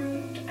has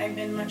improved. I've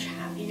been much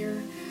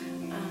happier.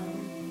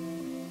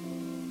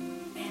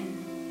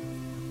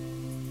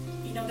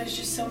 There's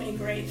just so many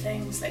great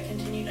things that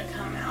continue to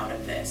come out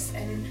of this,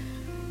 and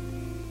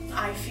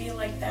I feel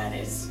like that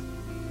is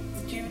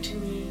due to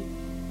me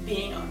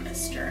being on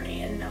this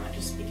journey and not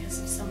just because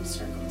of some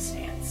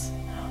circumstance.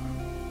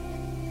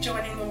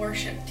 Joining the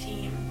worship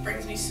team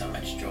brings me so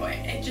much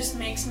joy. It just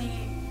makes me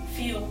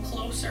feel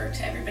closer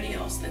to everybody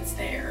else that's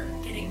there,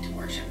 getting to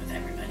worship with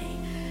everybody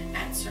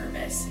at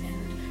service,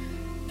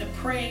 and the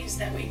praise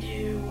that we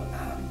do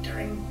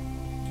during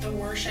the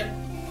worship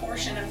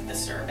portion of the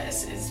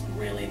service is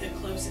really the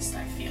closest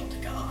I feel to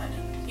God.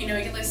 You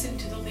listen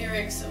to the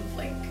lyrics of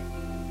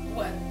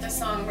what the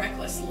song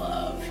Reckless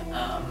Love,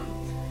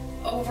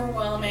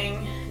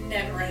 overwhelming,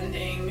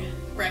 never-ending,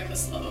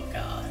 reckless love of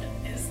God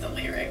is the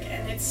lyric,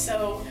 and there's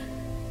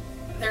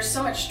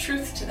so much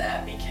truth to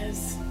that,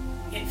 because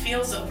it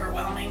feels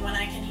overwhelming when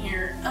I can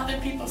hear other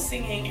people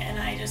singing and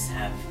I just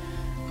have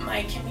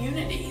my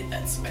community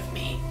that's with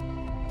me.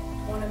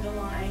 One of the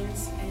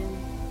lines in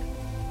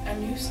a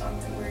new song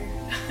that we're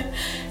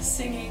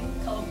singing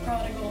called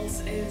Prodigals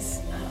is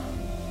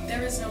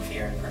there is no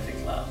fear in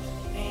perfect love,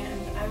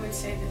 and I would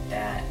say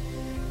that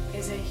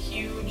is a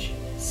huge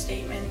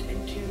statement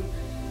into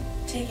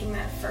taking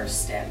that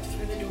first step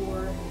through the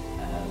door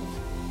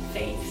of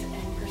faith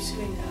and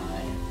pursuing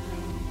God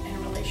and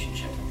a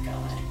relationship with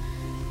God,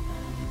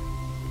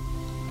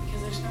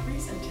 because there's no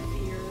reason to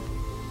fear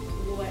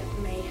what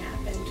may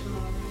happen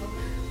tomorrow,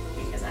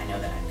 because I know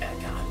that I've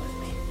got God with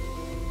me.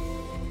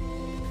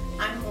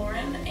 I'm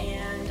Lauren,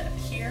 and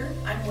here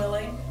I'm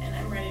willing and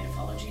I'm ready to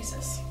follow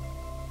Jesus.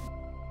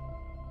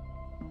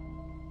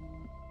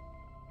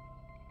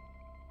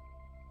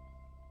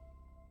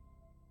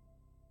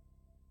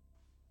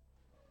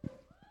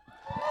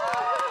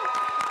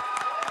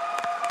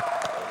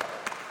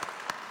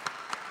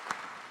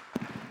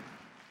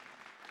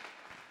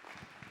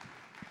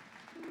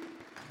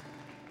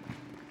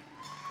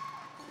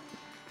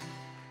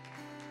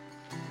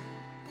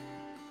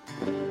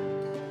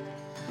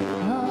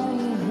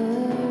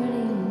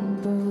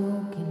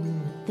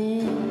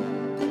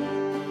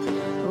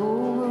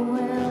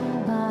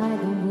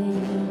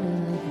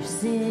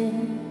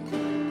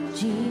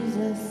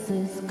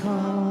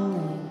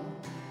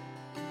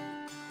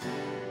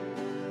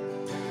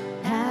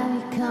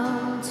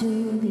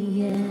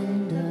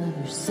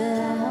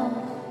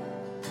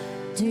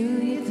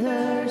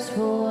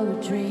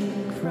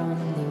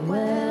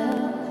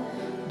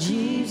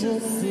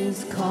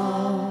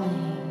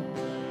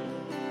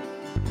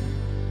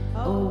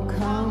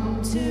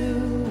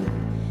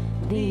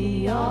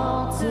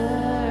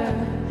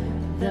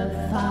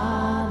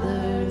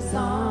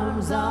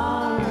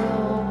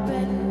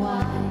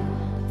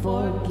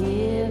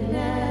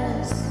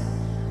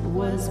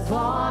 was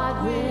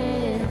bought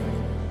with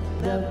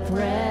the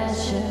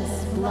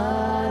precious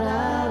blood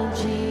of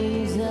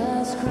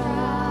Jesus Christ.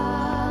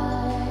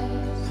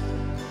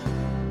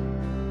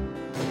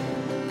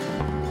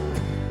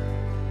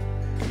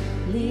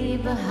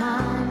 Leave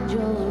behind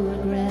your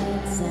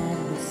regrets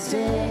and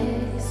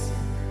mistakes.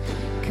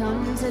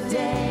 Come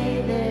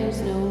today, there's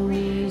no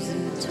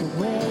reason to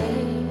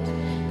wait.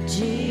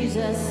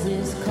 Jesus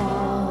is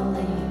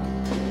calling.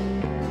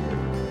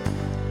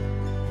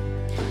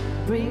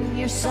 Bring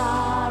your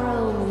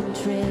sorrow and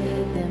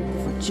trade them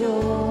for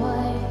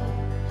joy.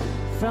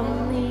 From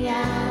the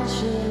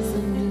ashes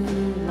a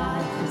new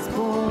life is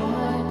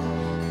born.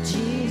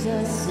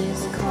 Jesus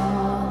is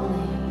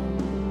calling.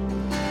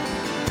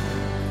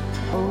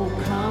 Oh,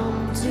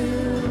 come to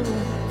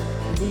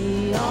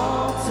the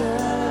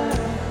altar.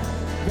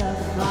 The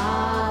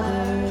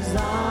Father's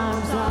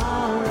arms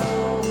are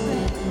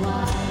open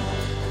wide.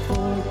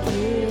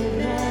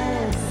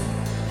 Forgiveness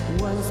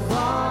was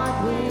bought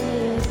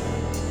with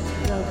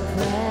the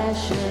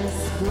precious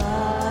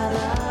blood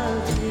of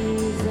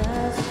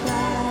Jesus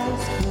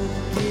Christ.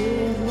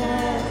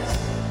 Forgiveness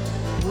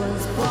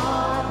was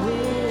bought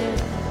with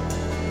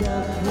the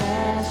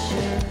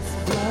precious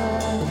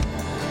blood.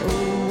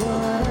 Oh,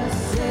 what a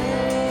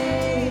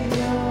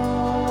Savior!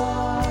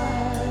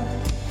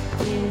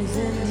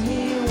 Isn't He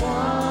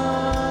wonderful?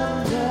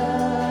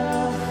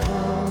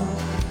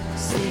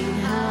 Sing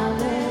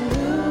hallelujah!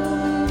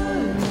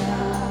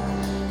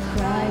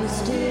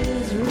 Christ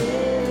is risen.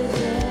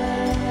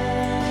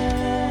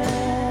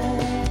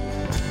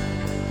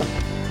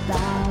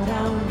 Bow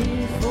down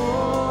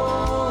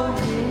before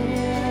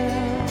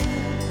Him,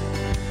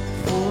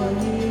 for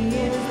He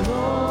is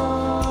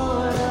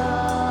Lord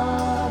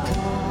of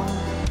all.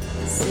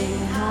 Sing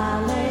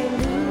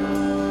hallelujah,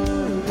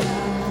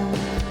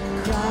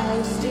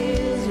 Christ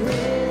is risen.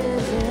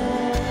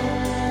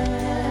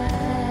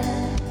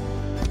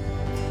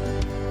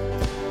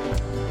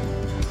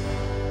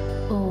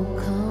 Oh,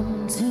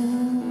 come to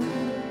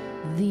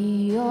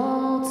the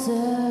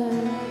altar.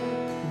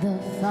 The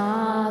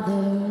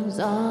Father's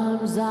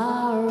arms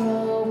are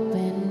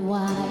open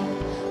wide.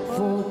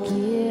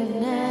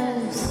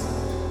 Forgiveness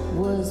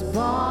was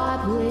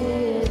bought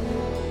with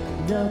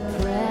the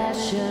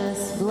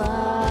precious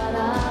blood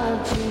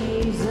of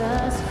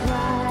Jesus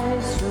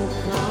Christ. So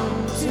come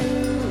to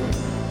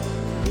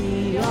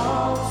the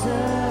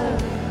altar.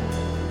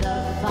 The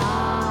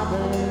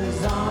Father's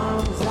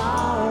arms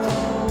are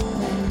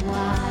open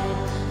wide.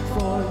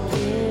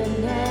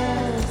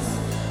 Forgiveness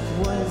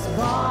was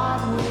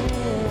bought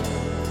with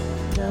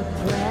the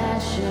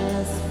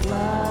precious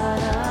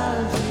blood of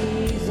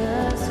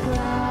Jesus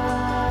Christ.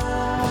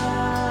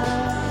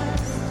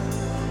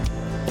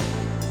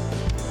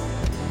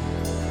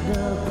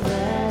 The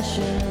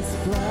precious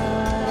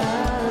blood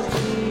of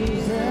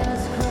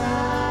Jesus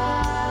Christ.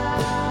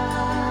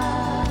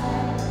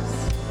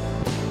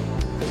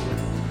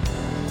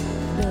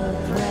 The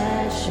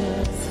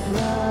precious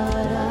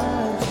blood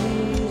of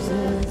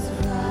Jesus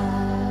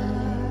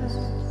Christ.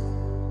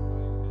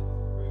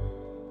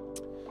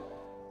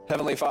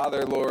 Heavenly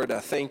Father, Lord,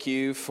 thank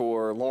you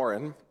for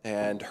Lauren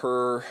and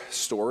her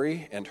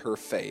story and her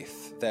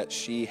faith that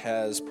she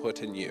has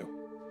put in you.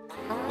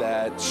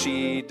 That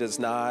she does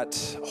not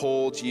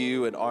hold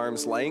you at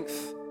arm's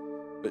length,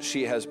 but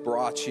she has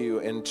brought you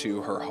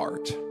into her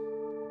heart.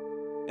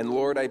 And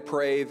Lord, I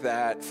pray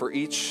that for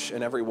each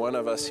and every one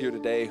of us here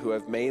today who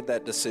have made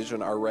that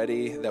decision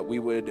already, that we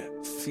would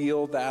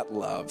feel that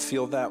love,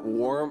 feel that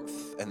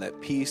warmth and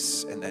that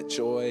peace and that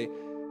joy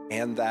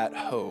and that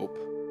hope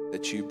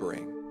that you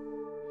bring.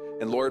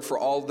 And Lord, for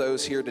all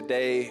those here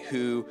today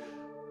who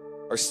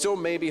are still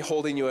maybe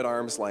holding you at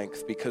arm's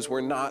length because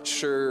we're not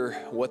sure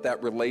what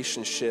that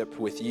relationship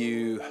with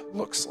you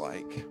looks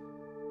like,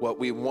 what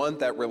we want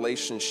that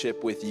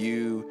relationship with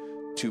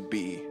you to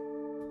be.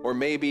 Or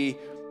maybe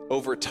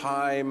over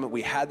time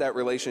we had that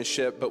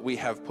relationship, but we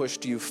have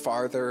pushed you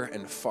farther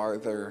and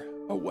farther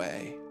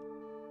away.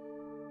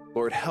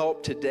 Lord,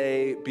 help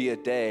today be a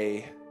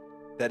day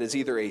that is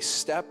either a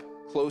step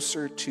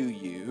closer to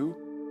you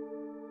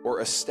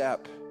or a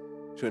step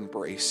to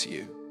embrace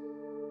you,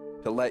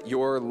 to let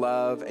your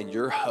love and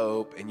your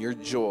hope and your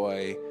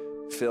joy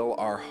fill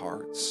our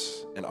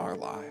hearts and our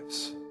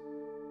lives.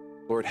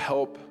 Lord,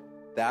 help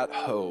that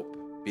hope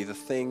be the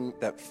thing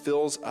that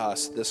fills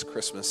us this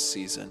Christmas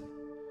season,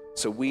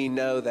 so we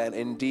know that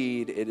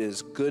indeed it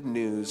is good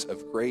news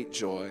of great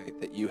joy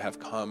that you have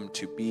come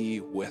to be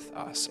with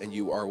us, and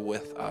you are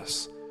with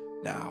us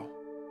now.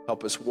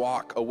 Help us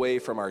walk away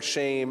from our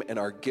shame and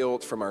our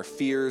guilt, from our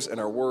fears and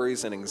our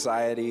worries and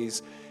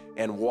anxieties,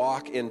 and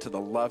walk into the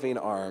loving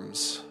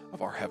arms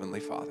of our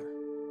Heavenly Father.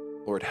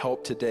 Lord,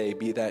 help today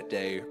be that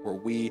day where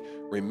we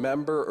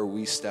remember or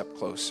we step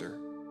closer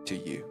to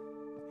you.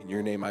 In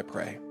your name I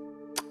pray.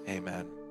 Amen.